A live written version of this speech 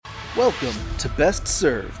Welcome to Best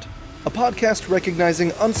Served, a podcast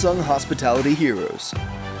recognizing unsung hospitality heroes.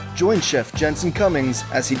 Join Chef Jensen Cummings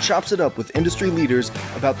as he chops it up with industry leaders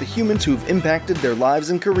about the humans who've impacted their lives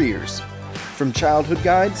and careers. From childhood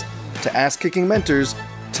guides to ass-kicking mentors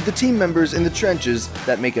to the team members in the trenches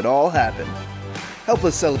that make it all happen. Help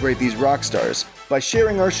us celebrate these rock stars by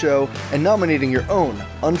sharing our show and nominating your own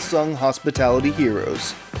unsung hospitality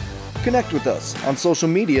heroes. Connect with us on social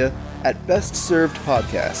media at Best Served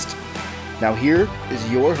Podcast. Now here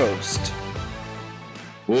is your host.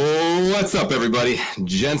 What's up, everybody?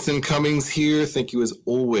 Jensen Cummings here. Thank you as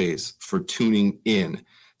always for tuning in.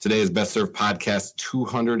 Today is Best Served Podcast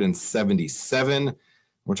 277.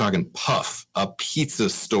 We're talking Puff, a pizza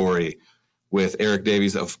story with Eric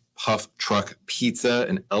Davies of Puff Truck Pizza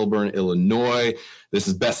in Elburn, Illinois. This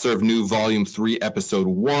is Best Served New Volume 3, Episode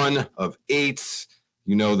 1 of 8.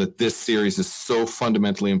 You know that this series is so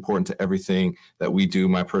fundamentally important to everything that we do.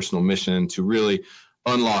 My personal mission to really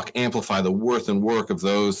unlock, amplify the worth and work of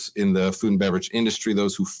those in the food and beverage industry,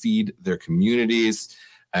 those who feed their communities.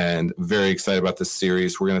 And very excited about this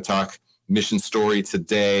series. We're going to talk mission story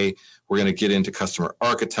today. We're going to get into customer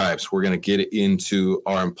archetypes. We're going to get into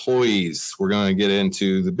our employees. We're going to get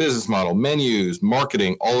into the business model, menus,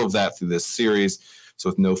 marketing, all of that through this series. So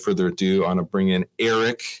with no further ado, I want to bring in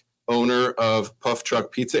Eric, owner of Puff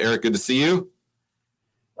Truck Pizza. Eric, good to see you.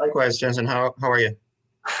 Likewise, Jensen. How are you?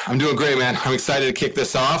 I'm doing great, man. I'm excited to kick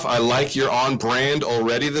this off. I like your on brand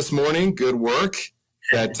already this morning. Good work.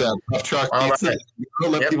 That Puff Truck Pizza. Right.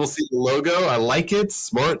 Let people see the logo. I like it.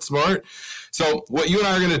 Smart. So what you and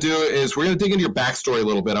I are going to do is we're going to dig into your backstory a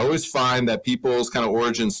little bit. I always find that people's kind of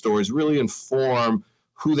origin stories really inform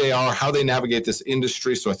who they are, how they navigate this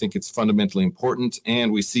industry. So I think it's fundamentally important.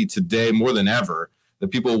 And we see today more than ever that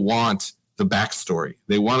people want the backstory.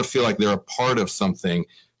 They want to feel like they're a part of something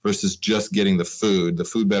versus just getting the food. The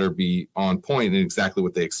food better be on point and exactly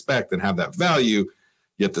what they expect and have that value.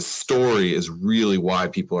 Yet the story is really why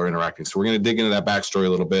people are interacting. So we're going to dig into that backstory a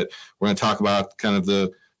little bit. We're going to talk about kind of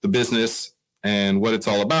the business and what it's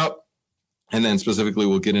all about. And then specifically,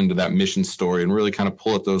 we'll get into that mission story and really kind of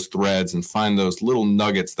pull at those threads and find those little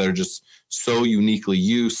nuggets that are just so uniquely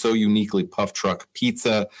you, so uniquely Puff Truck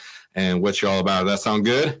Pizza and what you're all about. Does that sound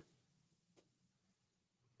good?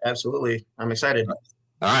 Absolutely. I'm excited.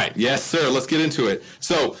 All right. Yes, sir. Let's get into it.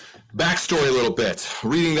 So backstory a little bit.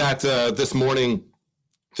 Reading that this morning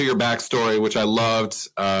to your backstory, which I loved.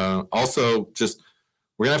 Also, just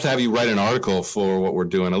we're going to have you write an article for what we're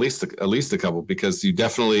doing, at least a couple, because you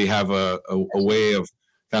definitely have a way of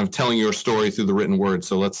kind of telling your story through the written word.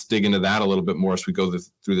 So let's dig into that a little bit more as we go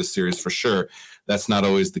through this series for sure. That's not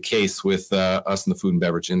always the case with us in the food and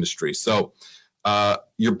beverage industry. So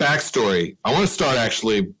your backstory, I want to start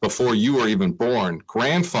actually before you were even born.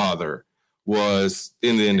 Grandfather was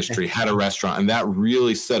in the industry, had a restaurant, and that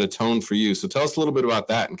really set a tone for you. So tell us a little bit about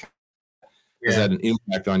that and has that an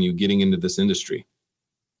impact on you getting into this industry?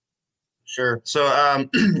 Sure. So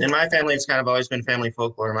in my family, it's kind of always been family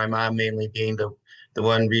folklore. My mom mainly being the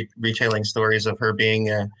one retailing stories of her being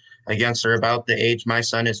a youngster about the age my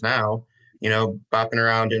son is now, bopping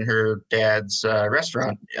around in her dad's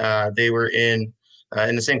restaurant. They were in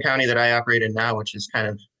the same county that I operate in now, which is kind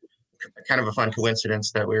of a fun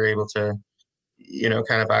coincidence that we were able to,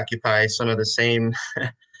 kind of occupy some of the same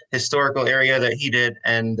historical area that he did.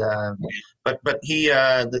 And but he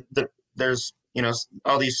there's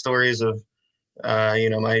all these stories of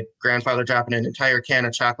my grandfather dropping an entire can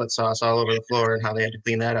of chocolate sauce all over the floor and how they had to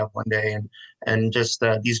clean that up one day, and just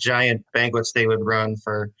these giant banquets they would run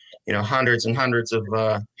for hundreds and hundreds of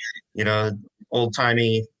old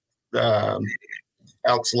timey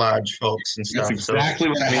Elks Lodge folks and stuff. That's exactly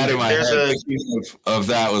what I had in my head of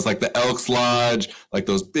that was like the Elks Lodge, like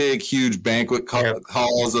those big, huge banquet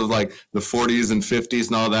halls of like the 40s and 50s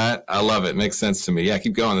and all that. I love it. Makes sense to me. Yeah,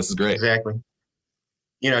 keep going. This is great. Exactly.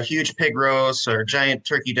 Huge pig roasts or giant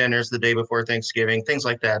turkey dinners the day before Thanksgiving, things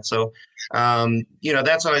like that. So,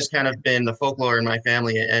 that's always kind of been the folklore in my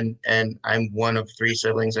family. And I'm one of 3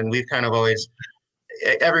 siblings, and we've kind of always,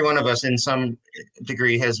 every one of us in some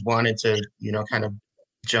degree has wanted to, kind of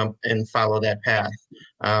jump and follow that path.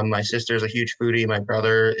 My sister's a huge foodie. My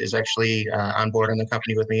brother is actually on board on the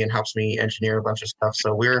company with me and helps me engineer a bunch of stuff.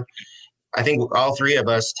 So I think all 3 of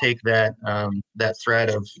us take that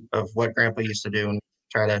thread of what Grandpa used to do and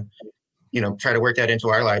try to work that into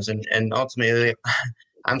our lives. And ultimately,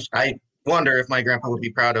 I wonder if my grandpa would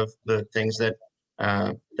be proud of the things that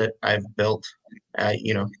I've built.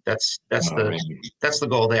 That's the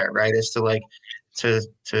goal there, right? Is to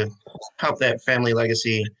help that family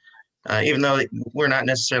legacy, even though we're not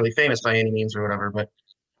necessarily famous by any means or whatever, but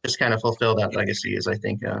just kind of fulfill that legacy is, I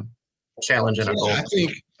think, challenge and a goal. I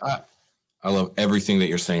think I love everything that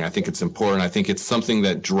you're saying. I think it's important. I think it's something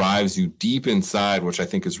that drives you deep inside, which I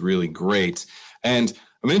think is really great. And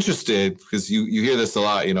I'm interested because you hear this a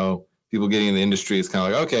lot, people getting in the industry. It's kind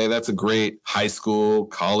of like, okay, that's a great high school,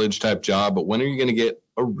 college type job, but when are you going to get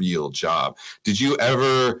a real job? Did you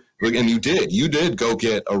ever, and you did go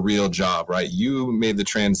get a real job, right? You made the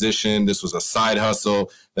transition. This was a side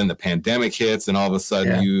hustle. Then the pandemic hits and all of a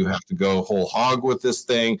sudden you have to go whole hog with this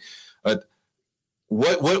thing.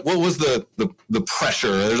 What was the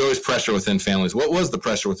pressure? There's always pressure within families. What was the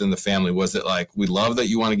pressure within the family? Was it like, we love that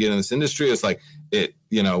you want to get in this industry? It's like it,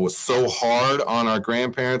 was so hard on our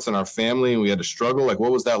grandparents and our family and we had to struggle. Like,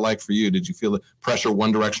 what was that like for you? Did you feel the pressure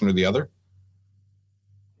one direction or the other?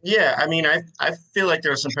 Yeah, I mean, I feel like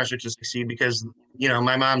there was some pressure to succeed because,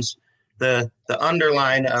 my mom's the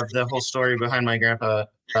underline of the whole story behind my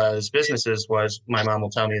grandpa's businesses was, my mom will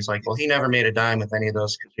tell me, is like, well, he never made a dime with any of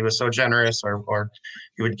those because he was so generous, or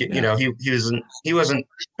he would get, he wasn't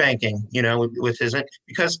banking, with his,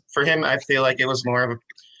 because for him, I feel like it was more of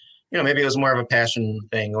a, maybe it was more of a passion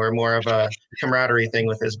thing or more of a camaraderie thing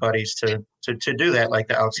with his buddies to do that, like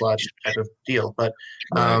the Elks Lodge type of deal. But,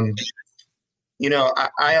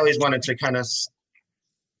 I always wanted to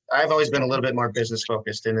I've always been a little bit more business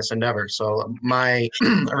focused in this endeavor. So my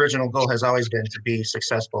original goal has always been to be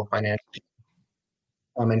successful financially.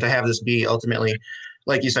 And to have this be ultimately,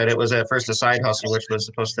 like you said, it was at first a side hustle, which was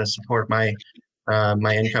supposed to support my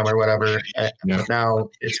my income or whatever. But now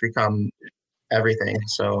it's become everything.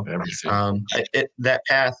 So that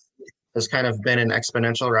path has kind of been an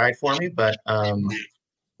exponential ride for me, but I'm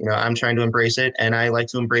trying to embrace it, and I like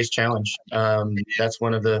to embrace challenge. I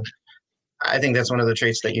think that's one of the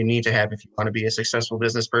traits that you need to have if you want to be a successful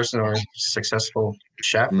business person or successful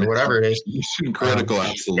chef or whatever it is. Critical,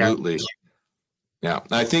 absolutely. Yeah,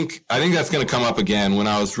 I think that's going to come up again. When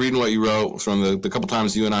I was reading what you wrote from the couple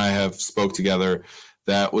times you and I have spoke together,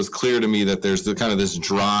 that was clear to me that there's the kind of this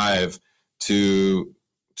drive to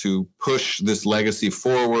push this legacy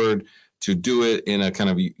forward, to do it in a kind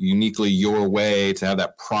of uniquely your way, to have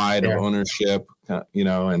that pride of ownership,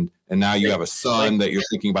 and now you have a son that you're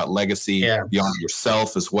thinking about legacy beyond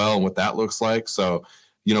yourself as well, and what that looks like. So,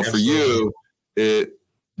 for you,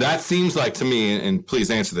 that seems like to me, and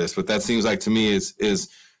please answer this, but that seems like to me is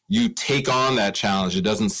you take on that challenge. It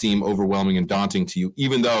doesn't seem overwhelming and daunting to you,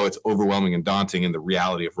 even though it's overwhelming and daunting in the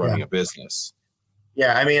reality of running a business.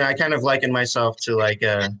 Yeah, I mean, I kind of liken myself to like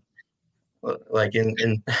in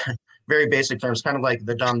very basic terms, kind of like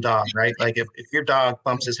the dumb dog, right? Like if your dog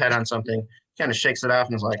bumps his head on something, kind of shakes it off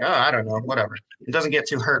and is like, oh, I don't know, whatever. He doesn't get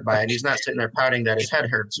too hurt by it. He's not sitting there pouting that his head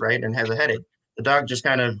hurts, right? And has a headache. The dog just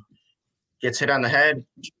kind of gets hit on the head,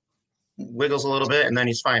 wiggles a little bit, and then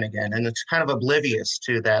he's fine again. And it's kind of oblivious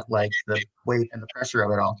to that, like the weight and the pressure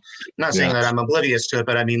of it all. I'm not saying that I'm oblivious to it,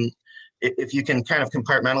 but I mean, if you can kind of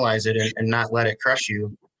compartmentalize it and not let it crush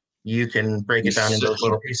you, you can break it down into those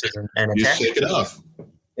little pieces and you attack shake it off.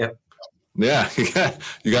 Yep. Yeah, you got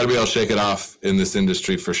to be able to shake it off in this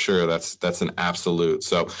industry for sure. That's an absolute.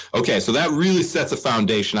 So, okay, so that really sets a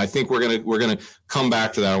foundation. I think we're gonna come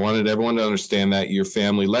back to that. I wanted everyone to understand that your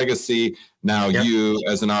family legacy. Now, you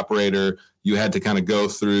as an operator, you had to kind of go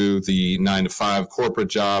through the 9-to-5 corporate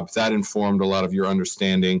job. That informed a lot of your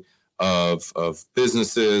understanding of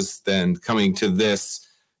businesses. Then coming to this,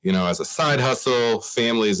 as a side hustle,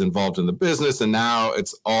 family is involved in the business, and now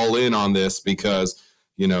it's all in on this because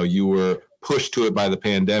you were pushed to it by the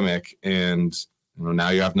pandemic, and now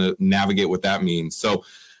you have to navigate what that means. So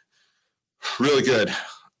really good.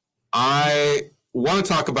 I want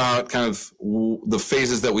to talk about kind of the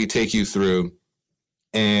phases that we take you through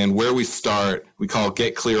and where we start. We call it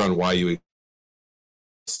get clear on why you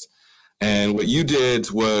exist. And what you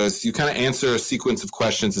did was you kind of answer a sequence of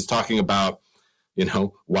questions is talking about,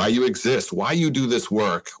 why you exist, why you do this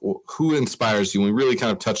work, who inspires you. And we really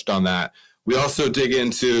kind of touched on that. We also dig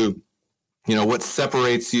into, what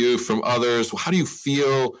separates you from others. How do you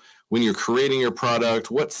feel when you're creating your product?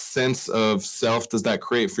 What sense of self does that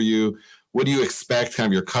create for you? What do you expect kind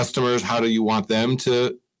of your customers? How do you want them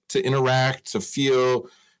to interact, to feel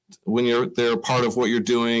when they're part of what you're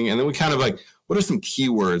doing? And then we kind of like, what are some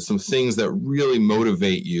keywords, some things that really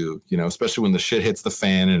motivate you, especially when the shit hits the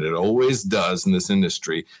fan, and it always does in this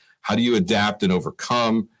industry. How do you adapt and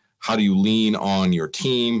overcome? How do you lean on your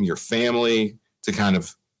team, your family to kind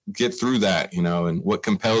of get through that, and what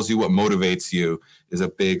compels you, what motivates you is a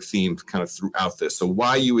big theme kind of throughout this. So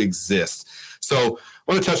why you exist. So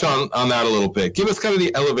I want to touch on that a little bit. Give us kind of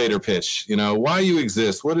the elevator pitch, why you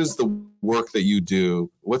exist. What is the work that you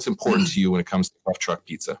do? What's important to you when it comes to Puff Truck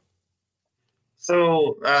Pizza?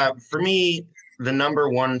 So for me, the number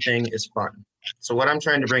one thing is fun. So what I'm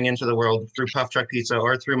trying to bring into the world through Puff Truck Pizza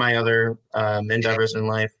or through my other endeavors in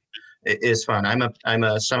life is fun. I'm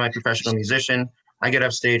a semi-professional musician. I get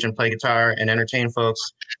up stage and play guitar and entertain folks.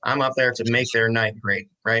 I'm up there to make their night great,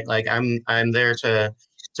 right? Like I'm there to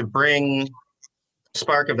bring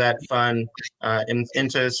spark of that fun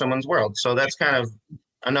into someone's world. So that's kind of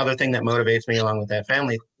another thing that motivates me along with that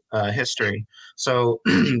family history. So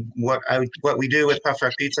what we do with Puff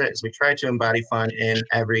Truck Pizza is we try to embody fun in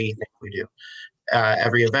everything we do.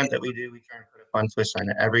 Every event that we do, we try to put a fun twist on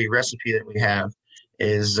it. Every recipe that we have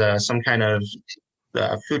is some kind of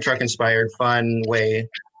food truck inspired fun way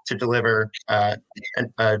to deliver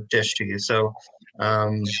a dish to you. So,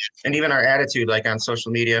 and even our attitude, like on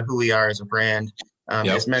social media, who we are as a brand,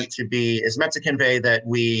 is meant to convey that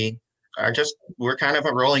we're kind of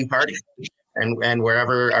a rolling party. And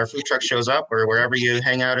wherever our food truck shows up or wherever you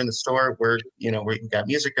hang out in the store, we've got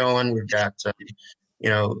music going. We've got,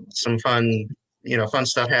 some fun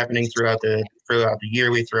stuff happening throughout the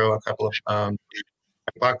year. We throw a couple of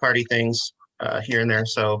block party things here and there.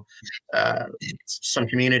 So some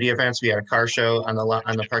community events. We had a car show on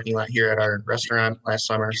the parking lot here at our restaurant last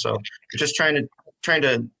summer. So we're just trying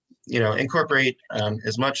to incorporate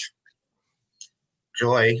as much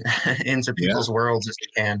joy into people's worlds as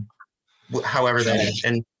we can. However that is.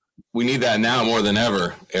 And we need that now more than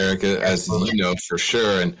ever, Eric, as you know, for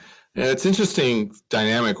sure. And it's interesting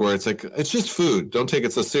dynamic where it's like, it's just food. Don't take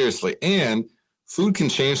it so seriously. And food can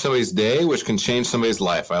change somebody's day, which can change somebody's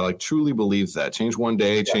life. I truly believe that. Change one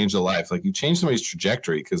day, change a life. Like you change somebody's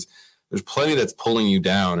trajectory because there's plenty that's pulling you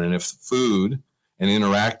down. And if food and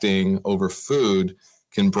interacting over food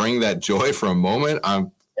can bring that joy for a moment,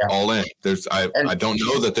 I'm all in. I don't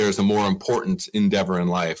know that there's a more important endeavor in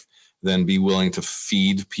life than be willing to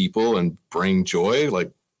feed people and bring joy,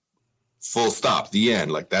 like full stop, the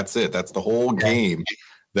end. Like that's it. That's the whole game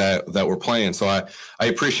that we're playing. So I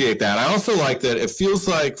appreciate that. I also like that it feels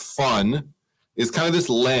like fun is kind of this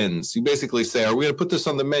lens. You basically say, are we going to put this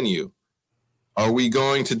on the menu? Are we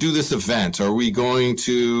going to do this event? Are we going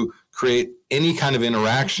to create any kind of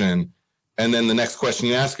interaction? And then the next question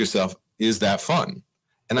you ask yourself, is that fun?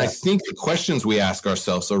 And I think the questions we ask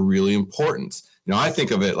ourselves are really important. I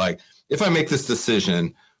think of it like, if I make this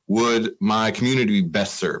decision, would my community be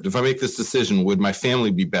best served? If I make this decision, would my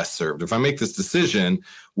family be best served? If I make this decision,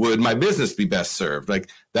 would my business be best served? Like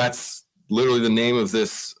that's literally the name of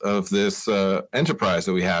this enterprise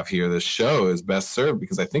that we have here. This show is Best Served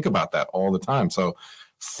because I think about that all the time. So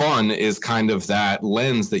fun is kind of that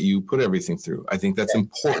lens that you put everything through. I think that's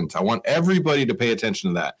important. I want everybody to pay attention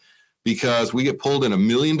to that because we get pulled in a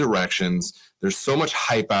million directions. There's so much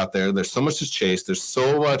hype out there. There's so much to chase. There's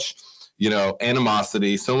so much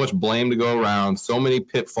animosity, so much blame to go around, so many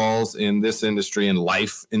pitfalls in this industry and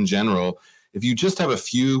life in general. If you just have a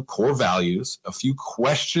few core values, a few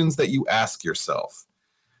questions that you ask yourself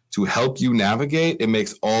to help you navigate, it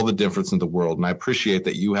makes all the difference in the world. And I appreciate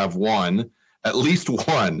that you have at least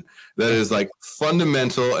one that is like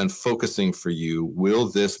fundamental and focusing for you. Will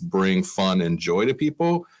this bring fun and joy to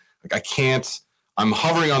people? Like I'm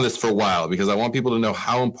hovering on this for a while because I want people to know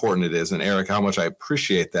how important it is. And Eric, how much I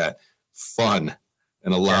appreciate that. Fun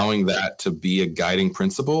and allowing that to be a guiding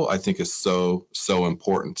principle, I think is so, so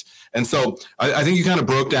important. And so I think you kind of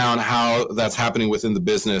broke down how that's happening within the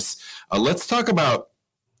business. Let's talk about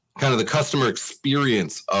kind of the customer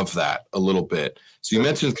experience of that a little bit. So you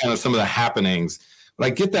mentioned kind of some of the happenings, but I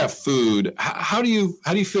get that food. How do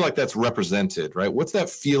you feel like that's represented, right? What's that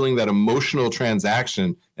feeling, that emotional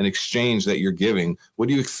transaction and exchange that you're giving? What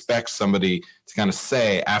do you expect somebody to kind of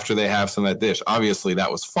say after they have some of that dish? Obviously,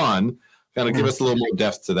 that was fun. Kind of give us a little more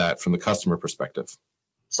depth to that from the customer perspective.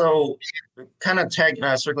 So kind of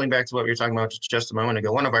circling back to what we were talking about just a moment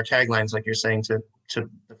ago, one of our taglines, like you're saying, to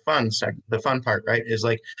the fun part, right, is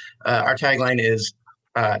like our tagline is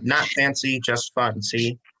not fancy, just fun.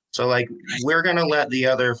 See? So like we're going to let the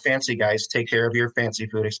other fancy guys take care of your fancy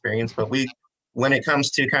food experience, but when it comes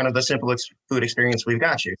to kind of the simple food experience, we've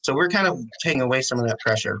got you. So we're kind of taking away some of that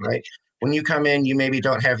pressure, right? When you come in, you maybe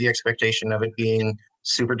don't have the expectation of it being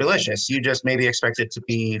super delicious. You just maybe expect it to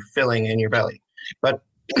be filling in your belly. But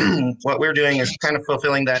what we're doing is kind of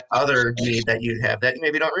fulfilling that other need that you have that you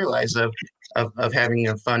maybe don't realize of having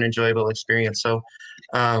a fun, enjoyable experience. So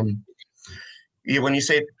when you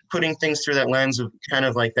say putting things through that lens of kind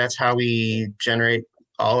of like that's how we generate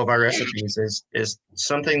all of our recipes is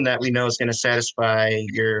something that we know is going to satisfy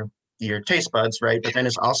your taste buds, right? But then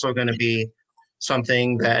it's also going to be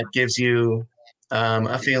something that gives you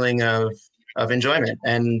a feeling of of enjoyment.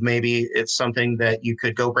 And maybe it's something that you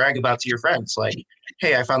could go brag about to your friends. Like,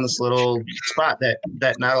 hey, I found this little spot that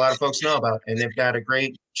not a lot of folks know about, and they've got a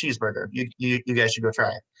great cheeseburger. You guys should go try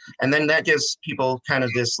it. And then that gives people kind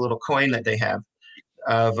of this little coin that they have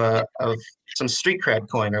of some street cred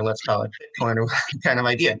coin, or let's call it Bitcoin, or kind of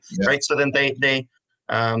idea, right? So then they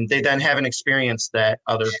then have an experience that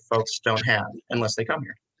other folks don't have unless they come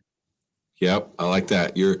here. Yep, I like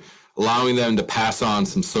that. You're allowing them to pass on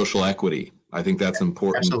some social equity. I think that's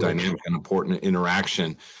important. Absolutely. Dynamic and important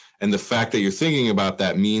interaction. And the fact that you're thinking about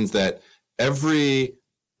that means that every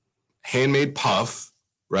handmade puff,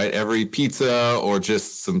 right, every pizza or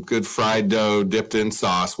just some good fried dough dipped in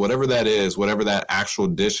sauce, whatever that is, whatever that actual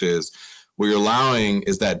dish is, what you're allowing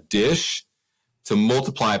is that dish to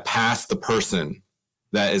multiply past the person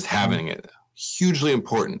that is having it. Hugely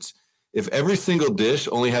important. If every single dish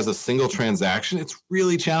only has a single transaction, it's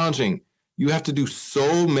really challenging. You have to do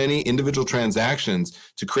so many individual transactions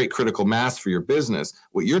to create critical mass for your business.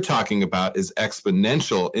 What you're talking about is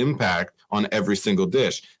exponential impact on every single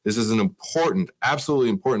dish. This is an important, absolutely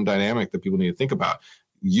important dynamic that people need to think about.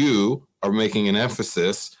 You are making an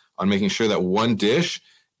emphasis on making sure that one dish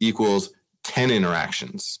equals 10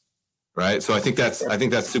 interactions, right? So I think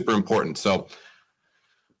that's super important. So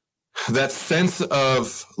that sense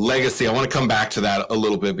of legacy, I want to come back to that a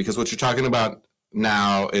little bit, because what you're talking about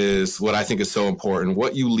now is what I think is so important,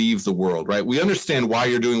 what you leave the world, right? We understand why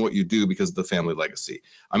you're doing what you do because of the family legacy.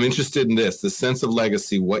 I'm interested in this, the sense of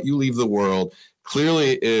legacy, what you leave the world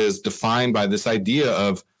clearly is defined by this idea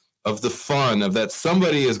of the fun, of that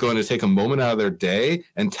somebody is going to take a moment out of their day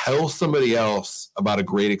and tell somebody else about a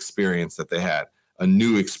great experience that they had, a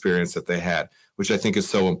new experience that they had, which I think is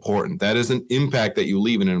so important. That is an impact that you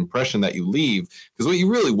leave and an impression that you leave, because what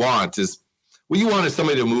you really want is,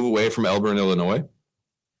 somebody to move away from Elburn, Illinois,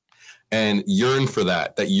 and yearn for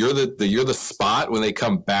that you're the spot when they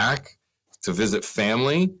come back to visit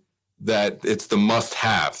family, that it's the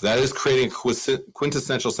must-have. That is creating a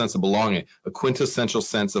quintessential sense of belonging, a quintessential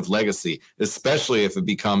sense of legacy, especially if it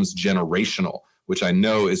becomes generational, which I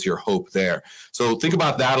know is your hope there. So think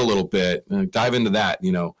about that a little bit, dive into that,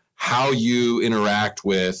 how you interact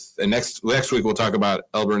with, and next week we'll talk about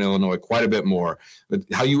Elburn, Illinois quite a bit more, but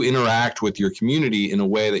how you interact with your community in a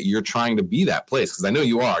way that you're trying to be that place. Because I know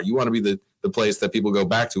you are. You want to be the place that people go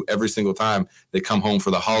back to every single time they come home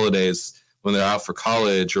for the holidays, when they're out for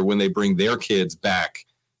college, or when they bring their kids back,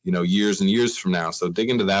 years and years from now. So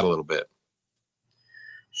dig into that a little bit.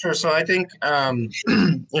 Sure. So I think,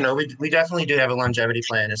 we definitely do have a longevity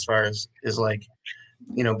plan as far as like,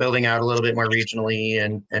 building out a little bit more regionally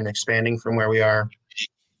and expanding from where we are.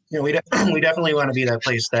 We definitely want to be that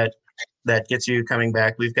place that gets you coming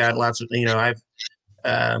back. We've got lots of,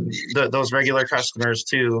 those regular customers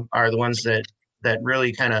too are the ones that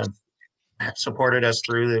really kind of supported us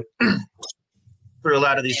through a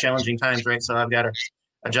lot of these challenging times, right? So I've got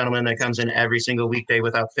a gentleman that comes in every single weekday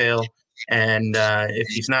without fail, and if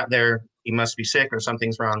he's not there, he must be sick or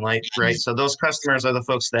something's wrong, right? So those customers are the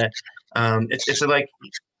folks that it's like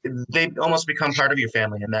they almost become part of your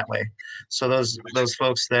family in that way. So those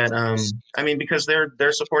folks that because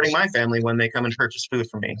they're supporting my family when they come and purchase food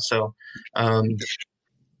from me. So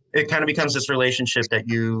it kind of becomes this relationship that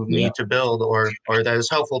you need to build, or that is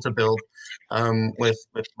helpful to build with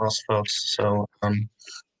most folks. So and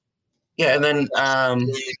then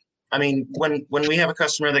when we have a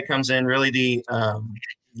customer that comes in, really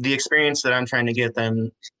the experience that I'm trying to get them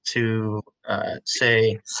to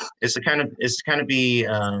say is to kind of be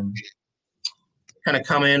kind of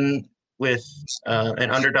come in with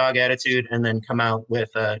an underdog attitude and then come out with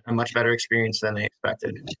a much better experience than they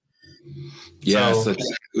expected. Yeah, so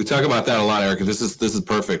we talk about that a lot, Eric. This is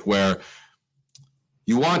perfect, where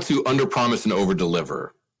you want to underpromise and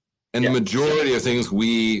overdeliver. And the majority of things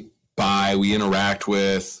we buy, we interact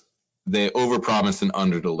with, they overpromise and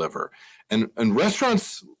underdeliver. And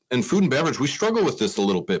restaurants and food and beverage, we struggle with this a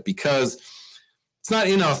little bit because it's not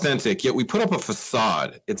inauthentic, yet we put up a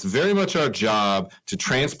facade. It's very much our job to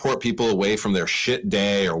transport people away from their shit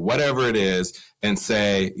day or whatever it is and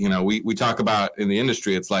say, we talk about in the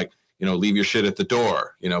industry, it's like, leave your shit at the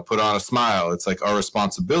door, put on a smile. It's like our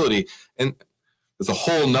responsibility. And it's a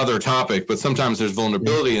whole nother topic, but sometimes there's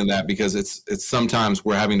vulnerability in that because it's sometimes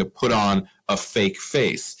we're having to put on a fake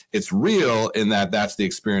face. It's real in that that's the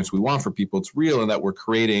experience we want for people. It's real in that we're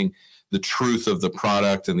creating the truth of the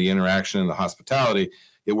product and the interaction and the hospitality.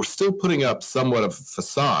 Yet we're still putting up somewhat of a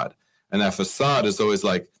facade. And that facade is always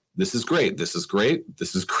like, this is great, this is great,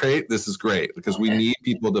 this is great, this is great. Because we need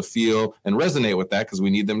people to feel and resonate with that, because we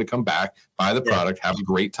need them to come back, buy the product, have a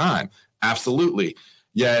great time. Absolutely.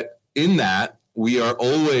 Yet in that, we are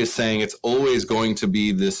always saying it's always going to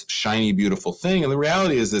be this shiny, beautiful thing. And the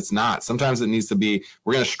reality is it's not. Sometimes it needs to be,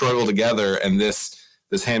 we're going to struggle together. And this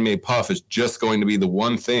handmade puff is just going to be the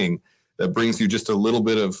one thing that brings you just a little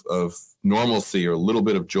bit of normalcy or a little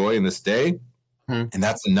bit of joy in this day. And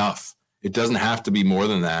that's enough. It doesn't have to be more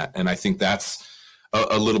than that. And I think that's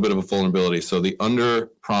a little bit of a vulnerability. So the under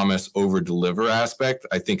promise, over deliver aspect,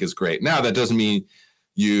 I think is great. Now, that doesn't mean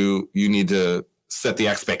you need to set the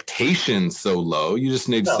expectation so low. You just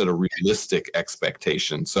need to set a realistic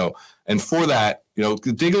expectation. So, and for that,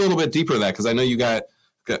 dig a little bit deeper in that, because I know you got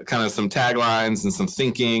kind of some taglines and some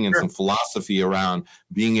thinking and some philosophy around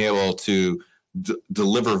being able to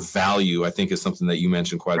deliver value, I think is something that you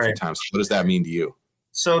mentioned quite a few times. What does that mean to you?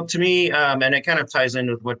 So to me, and it kind of ties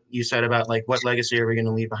in with what you said about like what legacy are we going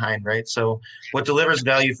to leave behind, right? So what delivers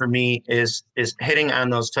value for me is hitting on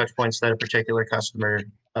those touch points that a particular customer's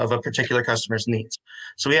needs.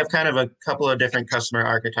 So we have kind of a couple of different customer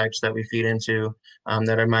archetypes that we feed into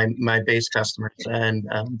that are my base customers. And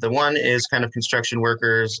the one is kind of construction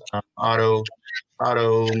workers, auto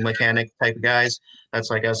mechanic type of guys. That's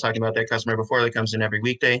like I was talking about that customer before that comes in every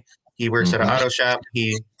weekday. He works at an auto shop.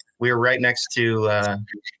 We're right next to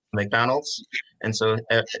McDonald's. And so,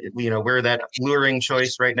 we're that luring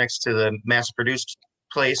choice right next to the mass-produced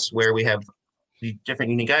place where we have the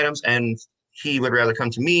different unique items. And he would rather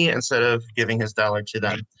come to me instead of giving his dollar to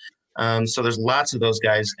them. So there's lots of those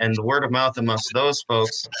guys. And the word of mouth amongst those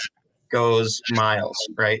folks goes miles,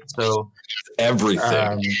 right? So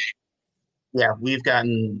everything. We've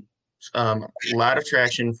gotten a lot of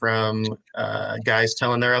traction from guys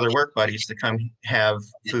telling their other work buddies to come have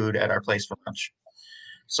food at our place for lunch.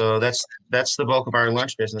 So that's the bulk of our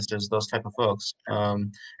lunch business is those type of folks.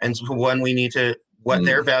 And so when we need to, what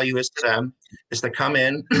their value is to them is to come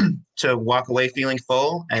in to walk away feeling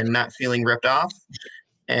full and not feeling ripped off.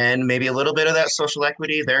 And maybe a little bit of that social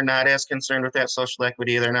equity. They're not as concerned with that social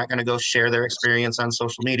equity. They're not going to go share their experience on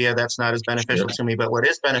social media. That's not as beneficial to me. But what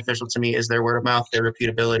is beneficial to me is their word of mouth, their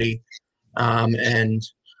repeatability.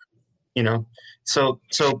 So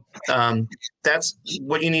that's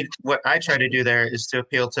what you need. What I try to do there is to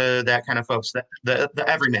appeal to that kind of folks, the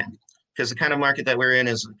everyman, because the kind of market that we're in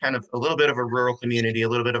is kind of a little bit of a rural community, a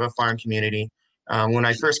little bit of a farm community. When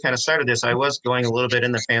I first kind of started this, I was going a little bit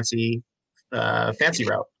in the fancy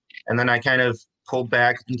route. And then I kind of pulled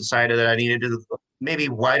back and decided that I needed to maybe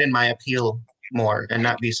widen my appeal more and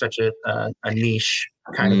not be such a niche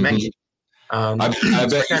kind of menu. I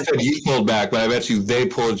bet you said you pulled back, but I bet you they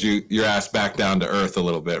pulled your ass back down to earth a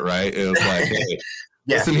little bit, right? It was like, hey,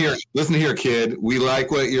 listen here, kid. We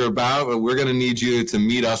like what you're about, but we're going to need you to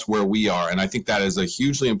meet us where we are. And I think that is a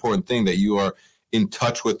hugely important thing, that you are in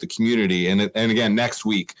touch with the community. And again, next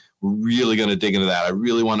week, we're really going to dig into that. I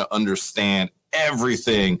really want to understand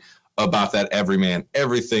everything about that everyman,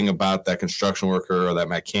 everything about that construction worker or that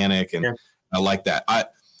mechanic. And I like that.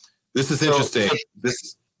 This is interesting.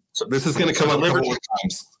 This is going to come up a couple more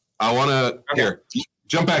times. I want to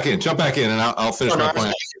jump back in, and I'll finish my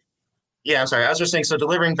point. Yeah, I'm sorry. I was just saying, so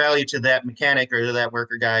delivering value to that mechanic or to that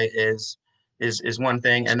worker guy is one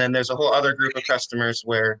thing. And then there's a whole other group of customers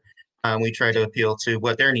where we try to appeal to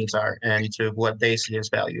what their needs are and to what they see as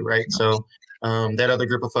value, right? So that other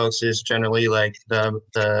group of folks is generally like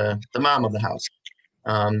the mom of the house,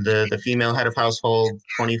 the female head of household,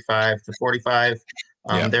 25 to 45.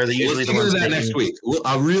 They're usually the ones. That next week.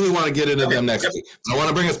 I really want to get into them next week. I want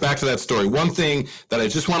to bring us back to that story. One thing that I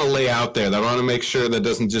just want to lay out there that I want to make sure that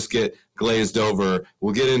doesn't just get glazed over.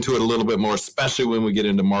 We'll get into it a little bit more, especially when we get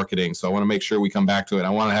into marketing. So I want to make sure we come back to it. I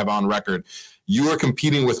want to have on record, you are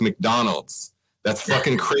competing with McDonald's. That's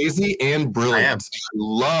fucking crazy and brilliant. I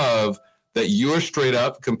love that you're straight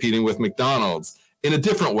up competing with McDonald's in a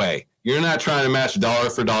different way. You're not trying to match dollar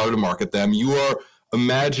for dollar to market them. You are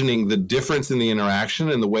imagining the difference in the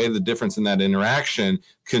interaction and the way the difference in that interaction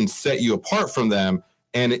can set you apart from them.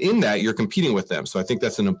 And in that, you're competing with them. So I think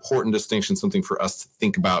that's an important distinction, something for us to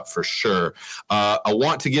think about for sure. I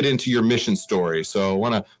want to get into your mission story. So I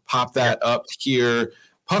want to pop that up here.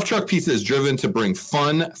 Puff Truck Pizza is driven to bring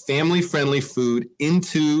fun, family-friendly food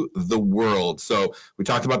into the world. So we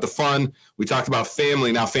talked about the fun. We talked about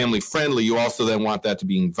family. Now family-friendly. You also then want that to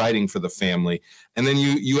be inviting for the family. And then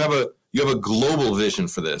you have a global vision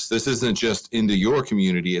for this. This isn't just into your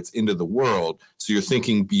community, it's into the world. So you're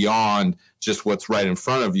thinking beyond just what's right in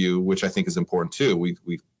front of you, which I think is important too. We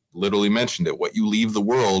literally mentioned it. What you leave the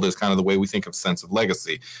world is kind of the way we think of sense of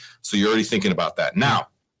legacy. So you're already thinking about that. Now,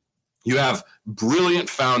 you have brilliant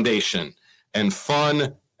foundation, and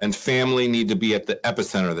fun and family need to be at the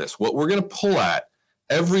epicenter of this. What we're going to pull at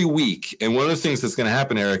every week, and one of the things that's going to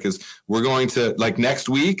happen, Eric, is we're going to, like next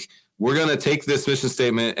week, we're going to take this mission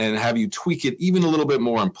statement and have you tweak it even a little bit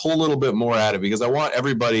more and pull a little bit more at it, because I want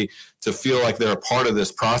everybody to feel like they're a part of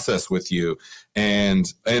this process with you,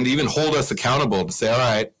 and even hold us accountable to say, all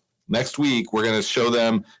right, next week we're going to show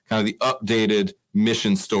them kind of the updated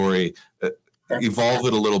mission story, evolve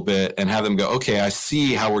it a little bit, and have them go, okay, I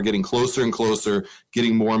see how we're getting closer and closer,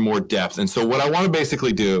 getting more and more depth. And so what I want to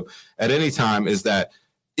basically do at any time is that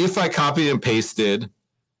if I copied and pasted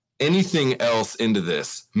anything else into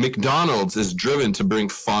this, McDonald's is driven to bring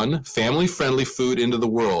fun, family-friendly food into the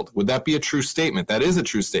world. Would that be a true statement? That is a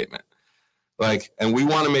true statement. And we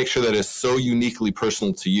want to make sure that it's so uniquely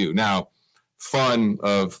personal to you. Now, fun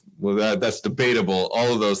that's debatable.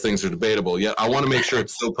 All of those things are debatable. Yet I want to make sure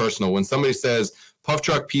it's so personal. When somebody says Puff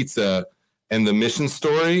Truck Pizza and the mission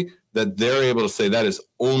story, that they're able to say that is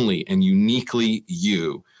only and uniquely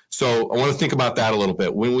you. So I want to think about that a little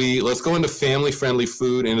bit. Let's go into family-friendly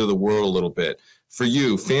food into the world a little bit. For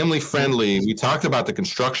you, family-friendly, we talked about the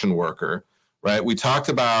construction worker, right? We talked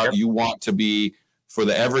about you want to be for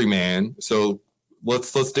the everyman. So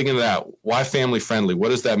let's dig into that. Why family-friendly? What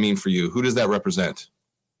does that mean for you? Who does that represent?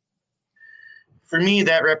 For me,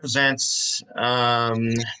 that represents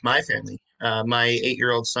my family, my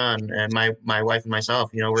 8-year-old son, and my wife and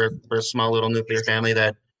myself. We're a small little nuclear family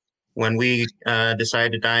that, when we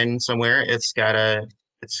decide to dine somewhere, it's gotta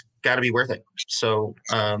be worth it. So,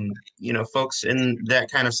 folks in that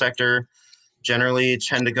kind of sector generally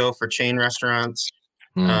tend to go for chain restaurants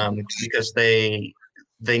because they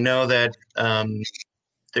know that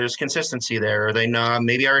there's consistency there, or they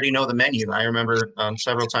maybe already know the menu. I remember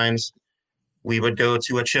several times we would go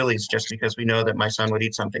to a Chili's just because we know that my son would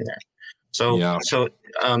eat something there. So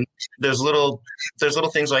there's little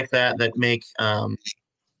things like that make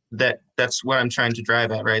that's what I'm trying to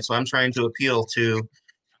drive at, right? So I'm trying to appeal to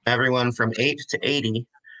everyone from 8 to 80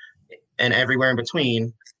 and everywhere in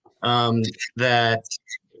between, that's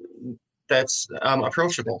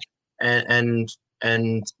approachable and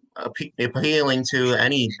appealing to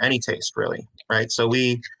any taste, really, right? So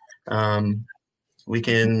we can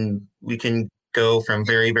go from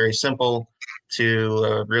very, very simple to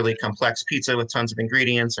a really complex pizza with tons of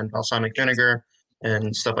ingredients and balsamic vinegar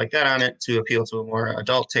and stuff like that on it to appeal to a more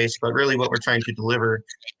adult taste. But really what we're trying to deliver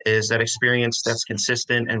is that experience that's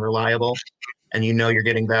consistent and reliable, and you're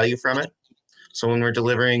getting value from it. So when we're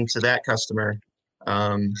delivering to that customer,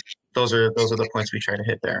 those are the points we try to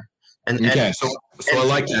hit there. So I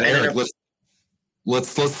like that, Eric. Let's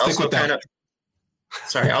stick with that.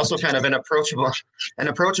 Also kind of an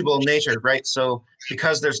approachable nature, right? So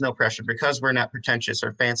because there's no pressure, because we're not pretentious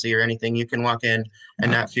or fancy or anything, you can walk in and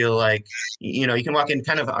not feel like, you can walk in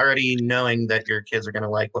kind of already knowing that your kids are going to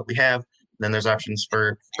like what we have. And then there's options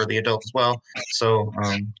for the adult as well. So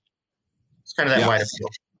it's kind of that wide appeal.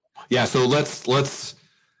 Yeah. So let's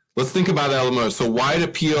think about that a little more. So wide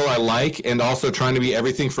appeal, I like, and also trying to be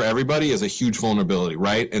everything for everybody is a huge vulnerability,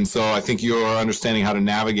 right? And so I think you're understanding how to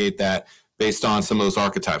navigate that based on some of those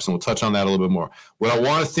archetypes, and we'll touch on that a little bit more. What I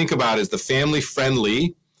want to think about is the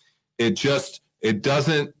family-friendly. It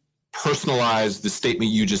doesn't personalize the statement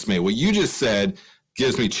you just made. What you just said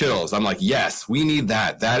gives me chills. I'm like, yes, we need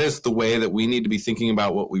that. That is the way that we need to be thinking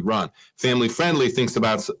about what we run. Family-friendly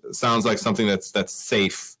sounds like something that's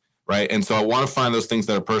safe, right? And so I want to find those things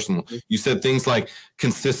that are personal. You said things like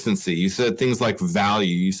consistency. You said things like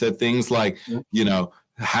value. You said things like,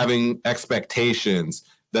 having expectations,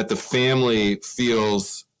 that the family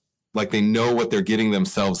feels like they know what they're getting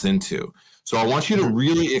themselves into. So I want you to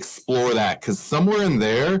really explore that, because somewhere in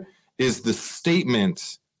there is the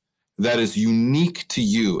statement that is unique to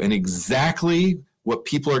you and exactly what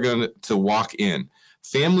people are going to walk in.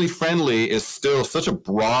 Family friendly is still such a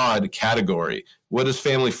broad category. What does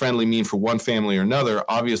family friendly mean for one family or another?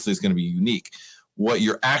 Obviously, it's going to be unique. What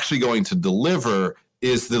you're actually going to deliver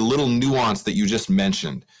is the little nuance that you just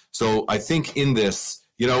mentioned. So I think in this,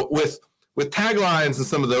 with taglines and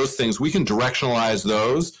some of those things, we can directionalize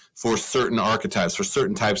those for certain archetypes, for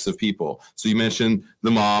certain types of people. So you mentioned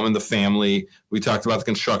the mom and the family. We talked about the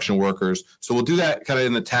construction workers. So we'll do that kind of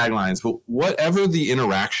in the taglines. But whatever the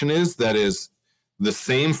interaction is, that is the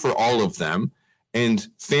same for all of them. And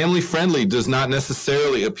family friendly does not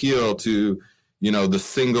necessarily appeal to, the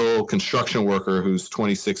single construction worker who's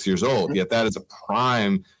 26 years old. Yet that is a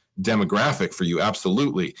prime demographic for you.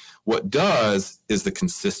 Absolutely. What does is the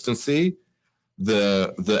consistency,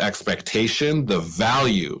 the expectation, the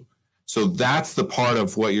value. So that's the part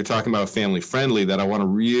of what you're talking about family friendly that I want to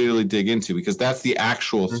really dig into, because that's the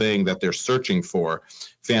actual thing that they're searching for.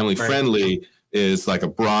 Family friendly is like a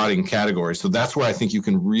broadening category. So that's where I think you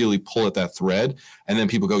can really pull at that thread. And then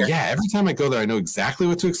people go, yeah, every time I go there, I know exactly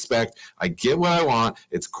what to expect. I get what I want.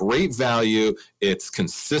 It's great value. It's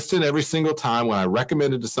consistent every single time. When I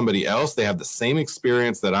recommend it to somebody else, they have the same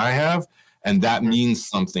experience that I have. And that means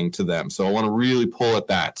something to them. So I want to really pull at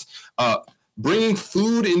that. Bringing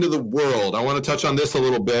food into the world. I want to touch on this a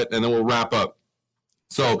little bit, and then we'll wrap up.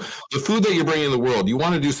 So the food that you're bringing in the world, you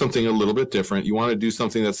want to do something a little bit different. You want to do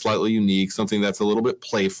something that's slightly unique, something that's a little bit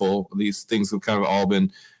playful. These things have kind of all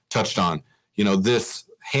been touched on. You know, this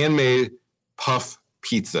handmade puff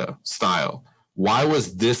pizza style. Why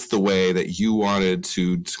was this the way that you wanted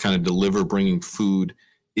to kind of deliver bringing food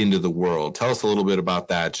into the world? Tell us a little bit about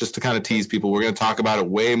that, just to kind of tease people. We're going to talk about it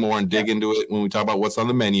way more and dig into it when we talk about what's on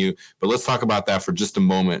the menu. But let's talk about that for just a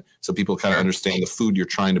moment so people kind of understand the food you're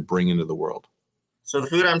trying to bring into the world. So the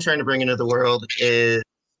food I'm trying to bring into the world is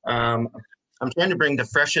I'm trying to bring the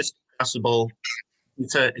freshest possible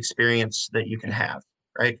pizza experience that you can have,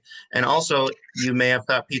 right? And also, you may have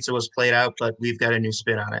thought pizza was played out, but we've got a new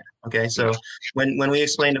spin on it. Okay, so when we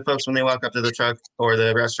explain to folks when they walk up to the truck or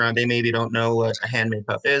the restaurant, they maybe don't know what a handmade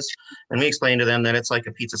puff is, and we explain to them that it's like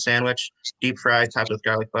a pizza sandwich, deep fried, topped with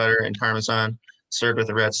garlic butter and Parmesan, served with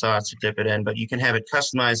a red sauce to dip it in, but you can have it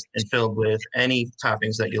customized and filled with any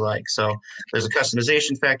toppings that you like. So there's a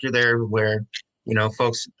customization factor there where, you know,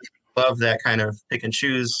 folks love that kind of pick and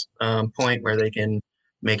choose point where they can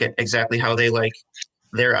make it exactly how they like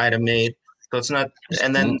their item made. So it's not,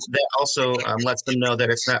 and then that also lets them know that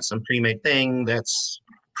it's not some pre-made thing that's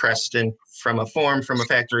pressed in from a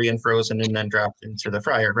factory and frozen and then dropped into the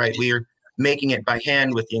fryer, right? We are making it by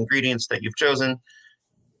hand with the ingredients that you've chosen.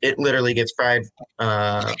 It literally gets fried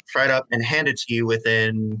up and handed to you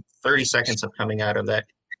within 30 seconds of coming out of that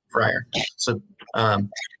fryer. So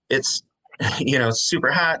it's, you know, super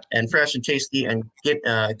hot and fresh and tasty and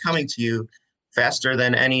coming to you faster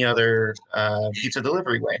than any other pizza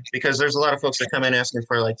delivery way. Because there's a lot of folks that come in asking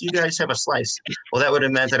for, like, do you guys have a slice? Well, that would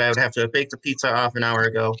have meant that I would have to have baked the pizza off an hour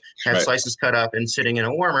ago, had slices cut up and sitting in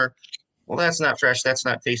a warmer. Well, that's not fresh, that's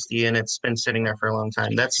not tasty, and it's been sitting there for a long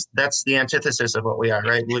time. That's the antithesis of what we are,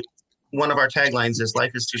 right? One of our taglines is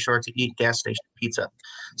 "Life is too short to eat gas station pizza."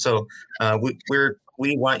 So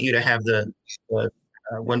we want you to have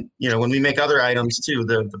when we make other items too,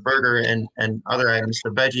 the burger and other items,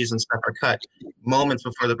 the veggies and stuff are cut moments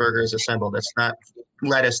before the burger is assembled. It's not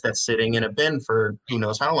lettuce that's sitting in a bin for who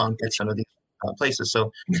knows how long at some of these places.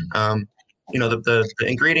 So. You know, the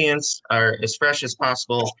ingredients are as fresh as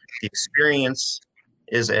possible. The experience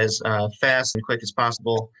is as fast and quick as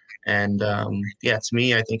possible. And to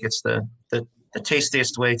me, I think it's the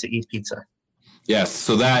tastiest way to eat pizza. Yes.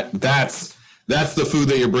 So that's the food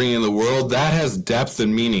that you're bringing in the world. That has depth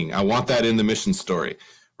and meaning. I want that in the mission story,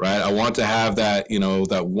 right? I want to have that, you know,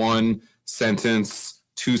 that one sentence,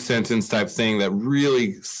 two sentence type thing that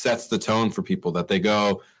really sets the tone for people, that they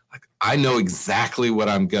go, like, I know exactly what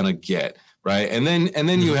I'm going to get. Right. And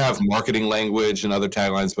then you have marketing language and other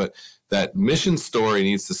taglines, but that mission story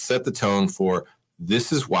needs to set the tone for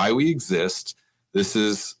this is why we exist. This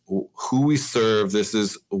is who we serve. This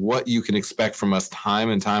is what you can expect from us time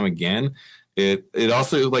and time again. It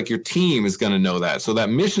also, like, your team is going to know that. So that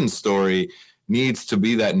mission story needs to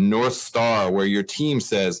be that North Star where your team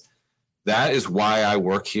says, that is why I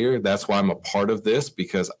work here. That's why I'm a part of this,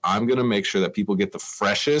 because I'm going to make sure that people get the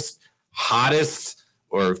freshest, hottest,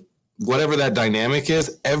 or whatever that dynamic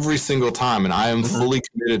is every single time. And I am fully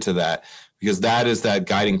committed to that, because that is that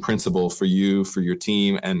guiding principle for you, for your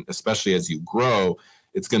team. And especially as you grow,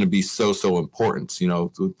 it's going to be so, so important. You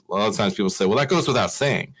know, a lot of times people say, well, that goes without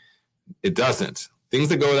saying. It doesn't. Things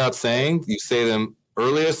that go without saying, you say them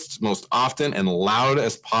earliest, most often, and loud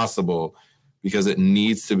as possible, because it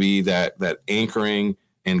needs to be that anchoring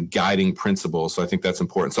and guiding principle. So I think that's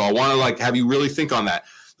important. So I want to have you really think on that.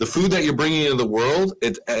 The food that you're bringing into the world,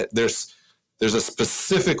 there's a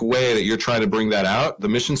specific way that you're trying to bring that out. The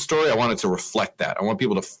mission story, I want it to reflect that. I want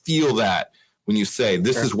people to feel that when you say,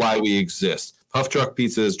 this is why we exist. Puff Truck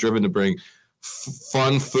Pizza is driven to bring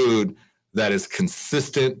fun food that is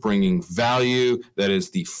consistent, bringing value, that is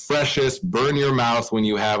the freshest. Burn your mouth when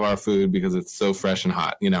you have our food because it's so fresh and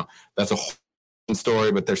hot. You know, that's a whole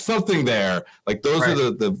story, but there's something there. Like, those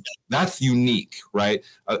are that's unique, right?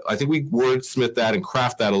 I think we wordsmith that and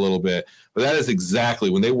craft that a little bit, but that is exactly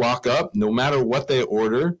when they walk up, no matter what they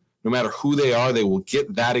order, no matter who they are, they will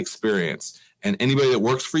get that experience. And anybody that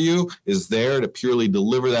works for you is there to purely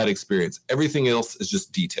deliver that experience. Everything else is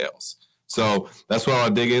just details. So that's what I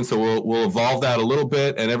want to dig in. So we'll evolve that a little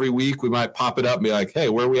bit. And every week we might pop it up and be like, hey,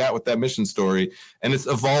 where are we at with that mission story? And it's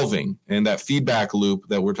evolving. And that feedback loop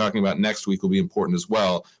that we're talking about next week will be important as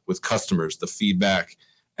well with customers, the feedback,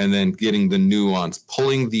 and then getting the nuance,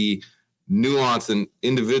 pulling the nuance and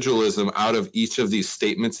individualism out of each of these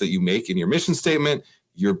statements that you make in your mission statement.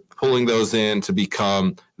 You're pulling those in to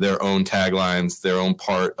become their own taglines, their own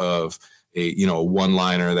part of a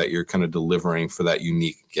one-liner that you're kind of delivering for that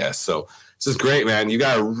unique guest. So this is great, man. You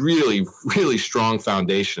got a really, really strong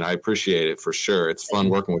foundation. I appreciate it for sure. It's fun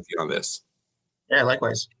working with you on this. Yeah,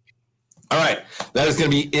 likewise. All right. That is going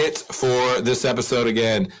to be it for this episode.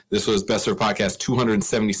 Again, this was Best Served Podcast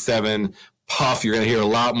 277. Puff. You're going to hear a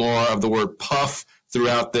lot more of the word puff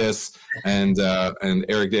throughout this. And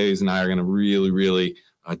Eric Davies and I are going to really, really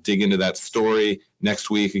dig into that story. Next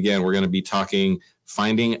week, again, we're going to be talking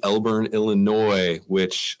Finding Elburn, Illinois,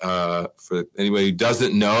 which for anybody who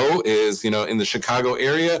doesn't know is, in the Chicago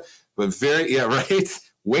area, but right?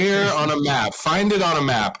 Where on a map? Find it on a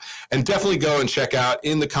map. And definitely go and check out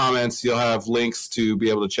in the comments. You'll have links to be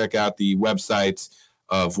able to check out the website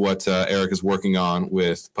of what Eric is working on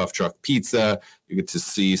with Puff Truck Pizza. You get to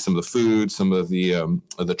see some of the food, some of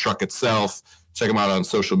the truck itself. Check them out on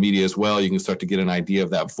social media as well. You can start to get an idea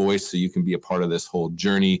of that voice so you can be a part of this whole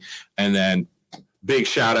journey. And then big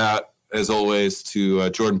shout out, as always, to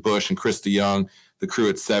Jordan Bush and Krista Young, the crew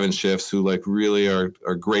at 7 Shifts, who really are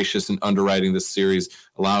gracious in underwriting this series,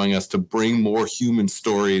 allowing us to bring more human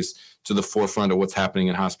stories to the forefront of what's happening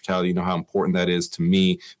in hospitality. You know how important that is to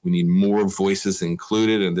me. We need more voices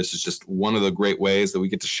included, and this is just one of the great ways that we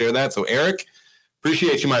get to share that. So, Eric,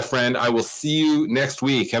 appreciate you, my friend. I will see you next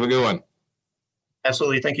week. Have a good one.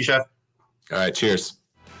 Absolutely. Thank you, Chef. All right. Cheers.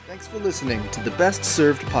 Thanks for listening to the Best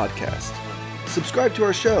Served Podcast. Subscribe to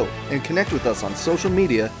our show and connect with us on social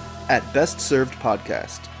media at Best Served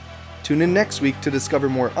Podcast. Tune in next week to discover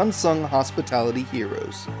more unsung hospitality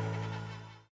heroes.